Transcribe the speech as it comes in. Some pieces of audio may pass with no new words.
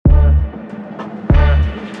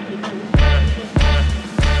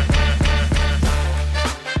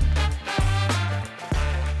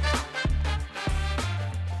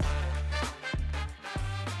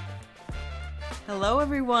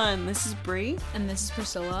everyone, this is Bree. And this is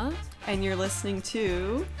Priscilla. And you're listening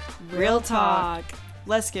to Real Talk.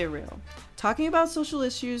 Let's get real. Talking about social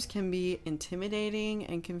issues can be intimidating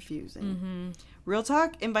and confusing. Mm-hmm. Real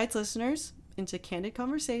Talk invites listeners into candid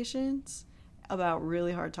conversations about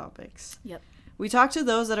really hard topics. Yep. We talk to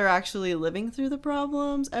those that are actually living through the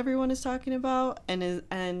problems everyone is talking about,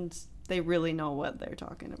 and they really know what they're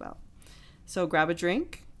talking about. So grab a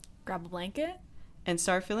drink. Grab a blanket. And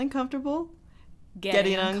start feeling comfortable.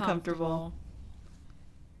 Getting uncomfortable.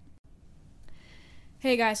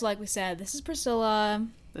 Hey guys, so like we said, this is Priscilla.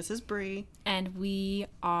 This is Bree. And we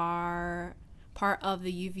are part of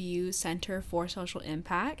the UVU Center for Social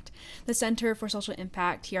Impact. The Center for Social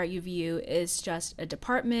Impact here at UVU is just a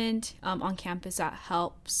department on campus that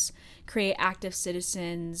helps create active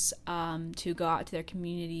citizens to go out to their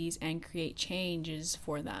communities and create changes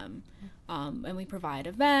for them. And we provide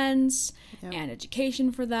events and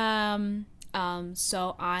education for them.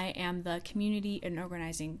 So I am the Community and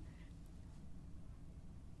Organizing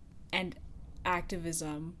and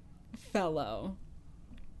Activism Fellow.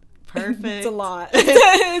 Perfect. It's a lot.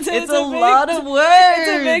 It's a lot of words.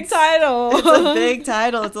 It's a big title. It's a big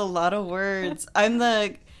title. It's a lot of words. I'm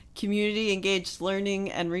the Community Engaged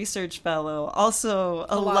Learning and Research Fellow. Also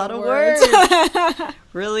a lot of words.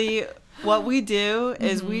 Really, what we do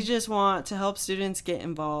is we just want to help students get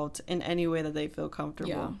involved in any way that they feel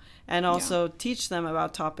comfortable. Yeah. And also teach them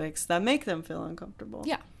about topics that make them feel uncomfortable.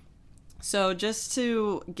 Yeah. So just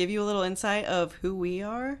to give you a little insight of who we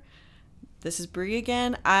are, this is Bree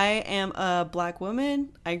again. I am a Black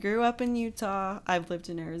woman. I grew up in Utah. I've lived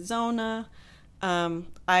in Arizona.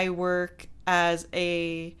 I work as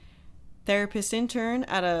a therapist intern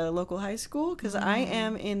at a local high school because I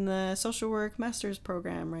am in the social work master's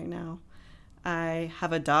program right now. I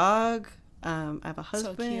have a dog. I have a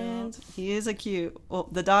husband. So cute. He is well,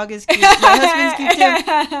 the dog is cute. My husband's cute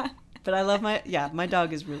too. But I love my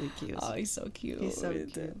dog is really cute. Oh, he's so cute. He's so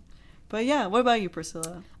cute. But yeah, what about you,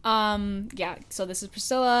 Priscilla? So this is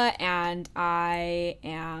Priscilla, and I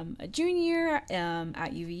am a junior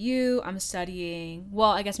at UVU. I'm studying,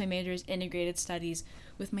 I guess my major is integrated studies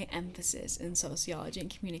with my emphasis in sociology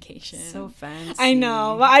and communication. So fancy. I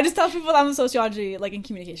know, but I just tell people that I'm a sociology, and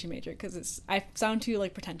communication major, because I sound too,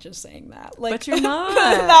 pretentious saying that. But you're not.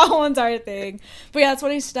 That one's our thing. But yeah, that's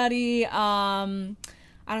what I study.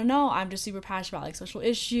 I don't know, I'm just super passionate about social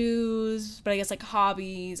issues, but I guess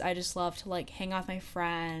hobbies, I just love to hang out with my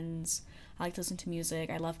friends. I like to listen to music.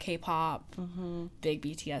 I love K-pop. Big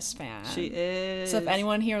BTS fan. She is. So if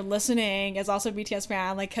anyone here listening is also a BTS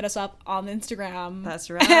fan, hit us up on Instagram. That's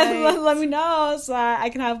right. And let me know so that I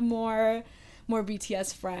can have more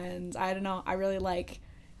BTS friends. I don't know, I really like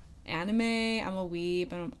anime. I'm a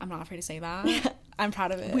weeb, and I'm not afraid to say that. I'm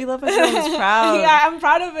proud of it. We love a girl who's proud. Yeah, I'm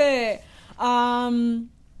proud of it.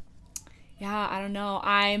 I don't know.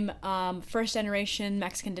 I'm first generation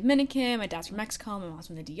Mexican Dominican. My dad's from Mexico. My mom's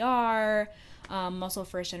from the DR. I'm also a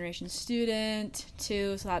first generation student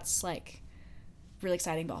too. So that's really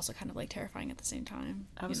exciting, but also kind of terrifying at the same time.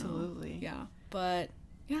 Absolutely. You know? Yeah. But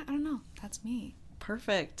yeah, I don't know. That's me.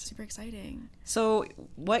 Perfect. Super exciting. So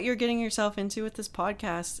what you're getting yourself into with this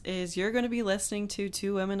podcast is you're going to be listening to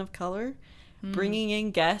two women of color, bringing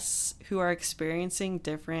in guests who are experiencing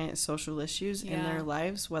different social issues in their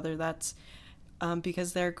lives, whether that's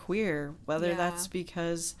because they're queer, whether that's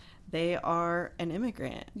because they are an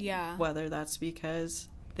immigrant, whether that's because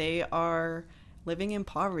they are living in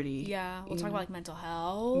poverty. Yeah, we'll talk about mental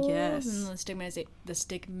health, yes, and the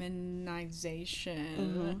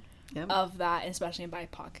stigmatization of that, especially in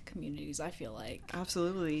BIPOC communities. I feel like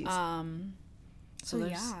absolutely. So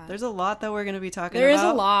yeah, there's a lot that we're going to be talking about. There is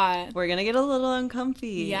a lot. We're going to get a little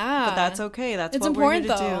uncomfy. Yeah. But that's okay. That's it's what we're here to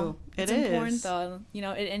though. do. It's important though.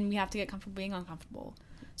 And we have to get comfortable being uncomfortable.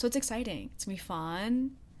 So it's exciting. It's going to be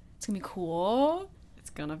fun. It's going to be cool.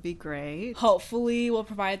 It's going to be great. Hopefully we'll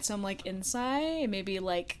provide some insight and maybe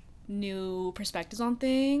new perspectives on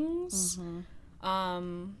things.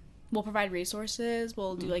 We'll provide resources.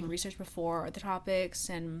 We'll do research before the topics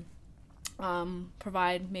and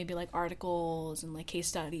provide maybe articles and case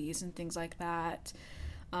studies and things like that.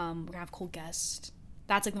 We're gonna have cool guests.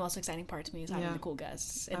 That's the most exciting part to me, is having the cool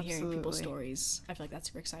guests and hearing people's stories. I feel like that's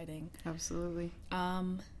super exciting. Absolutely.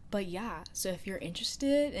 But yeah, so if you're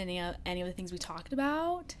interested in any of the things we talked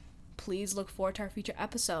about, please look forward to our future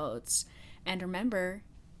episodes. And remember,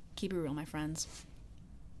 keep it real, my friends.